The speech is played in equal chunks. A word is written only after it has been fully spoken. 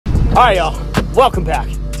All right, y'all, welcome back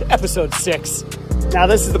to episode 6. Now,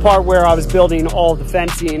 this is the part where I was building all the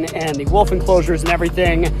fencing and the wolf enclosures and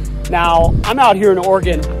everything. Now, I'm out here in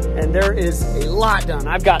Oregon, and there is a lot done.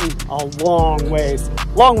 I've gotten a long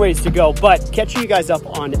ways to go, but catching you guys up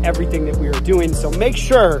on everything that we are doing. So make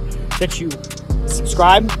sure that you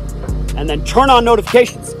subscribe and then turn on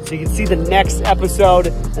notifications so you can see the next episode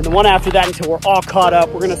and the one after that until we're all caught up.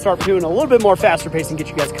 We're gonna start doing a little bit more faster pace and get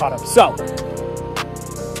you guys caught up. So,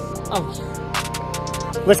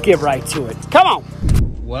 let's get right to it. Come on.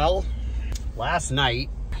 Well, last night,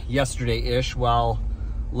 yesterday-ish, while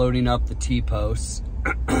loading up the T-posts,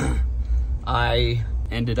 I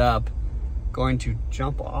ended up going to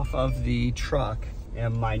jump off of the truck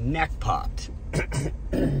and my neck popped.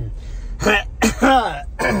 Know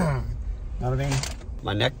what I mean?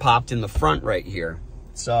 My neck popped in the front right here.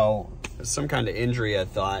 So, some kind of injury, I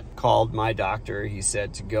thought. Called my doctor. He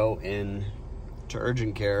said to go in to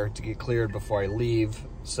urgent care to get cleared before I leave.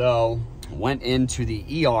 So, went into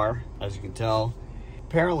the ER, as you can tell.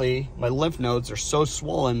 Apparently, my lymph nodes are so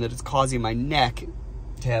swollen that it's causing my neck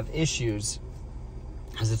to have issues,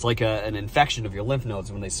 because it's like an infection of your lymph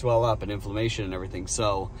nodes when they swell up and inflammation and everything.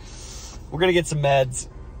 So, we're gonna get some meds,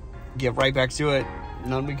 get right back to it.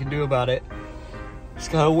 Nothing we can do about it.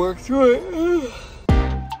 Just gotta work through it.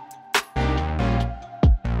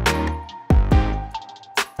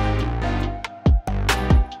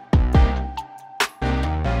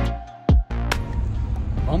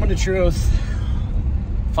 Moment of truth,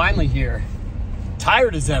 finally here,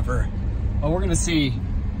 tired as ever, but we're gonna see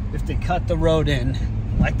if they cut the road in,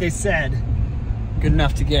 like they said, good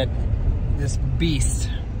enough to get this beast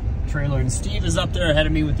trailer. And Steve is up there ahead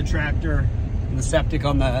of me with the tractor and the septic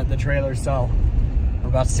on the trailer, so we're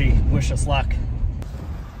about to see. Wish us luck.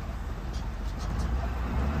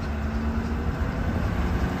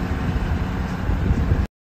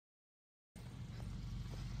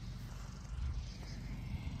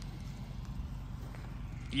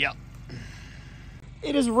 Yep.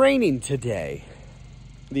 It is raining today.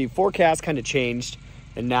 The forecast kind of changed,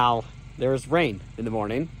 and now there's rain in the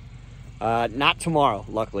morning. Not tomorrow,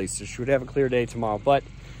 luckily, so should have a clear day tomorrow. But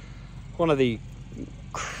one of the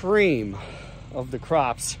cream of the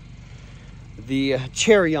crops, the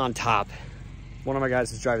cherry on top. One of my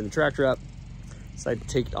guys is driving the tractor up, so I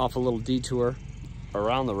take off a little detour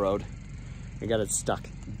around the road. I got it stuck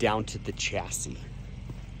down to the chassis.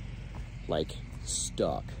 Like,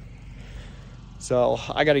 stuck. So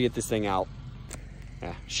I got to get this thing out.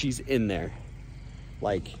 Yeah, she's in there,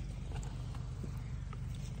 like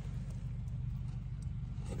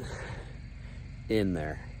in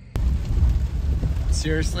there.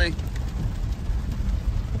 Seriously,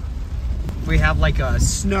 we have like a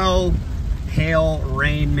snow, hail,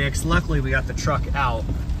 rain mix. Luckily we got the truck out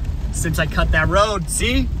since I cut that road.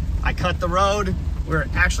 See, I cut the road. We're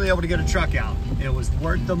actually able to get a truck out. It was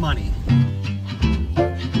worth the money.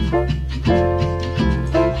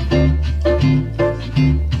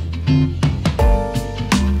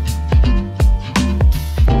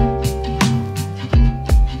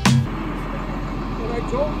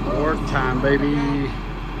 Work time, baby.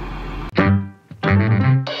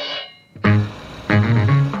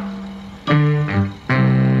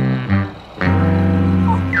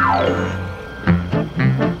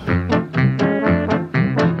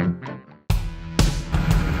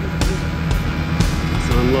 It's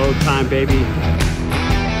unload time, baby.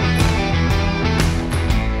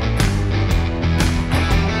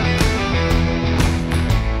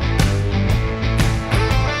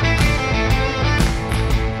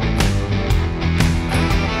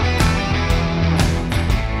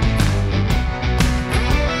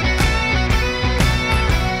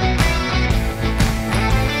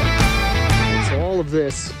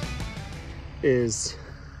 This is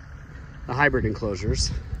the hybrid enclosures.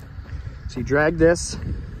 So you drag this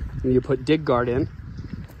and you put dig guard in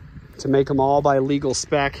to make them all by legal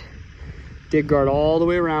spec. Dig guard all the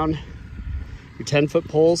way around. Your 10-foot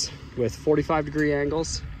poles with 45-degree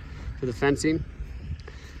angles for the fencing.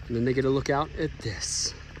 And then they get a look out at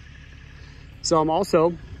this. So I'm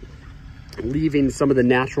also leaving some of the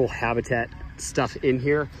natural habitat stuff in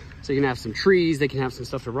here. So you can have some trees, they can have some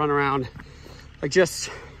stuff to run around. Like, just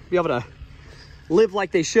be able to live like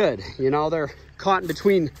they should. You know, they're caught in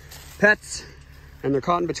between pets and they're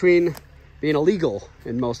caught in between being illegal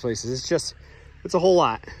in most places. It's a whole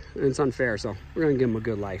lot and it's unfair. So we're gonna give them a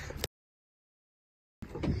good life.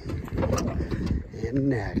 And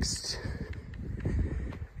next,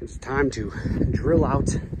 it's time to drill out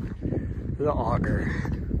the auger.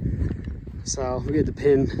 So we get the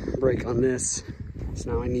pin break on this.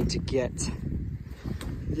 So now I need to get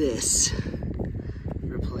this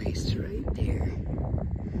replaced. brace right there.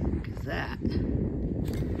 Because that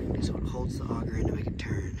is what holds the auger in to make it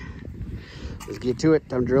turn. Let's get to it.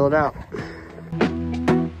 Time to drill it out.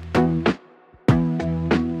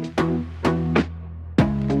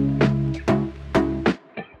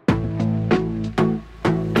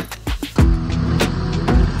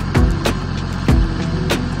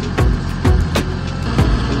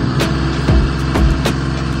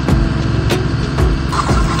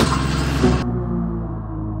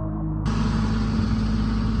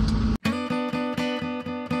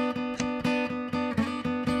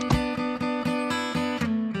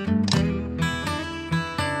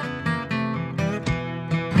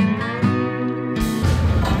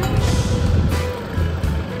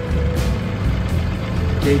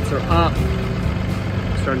 Gates are up.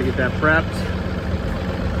 Starting to get that prepped.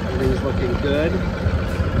 Everything's looking good.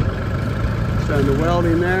 Starting the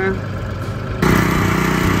welding there.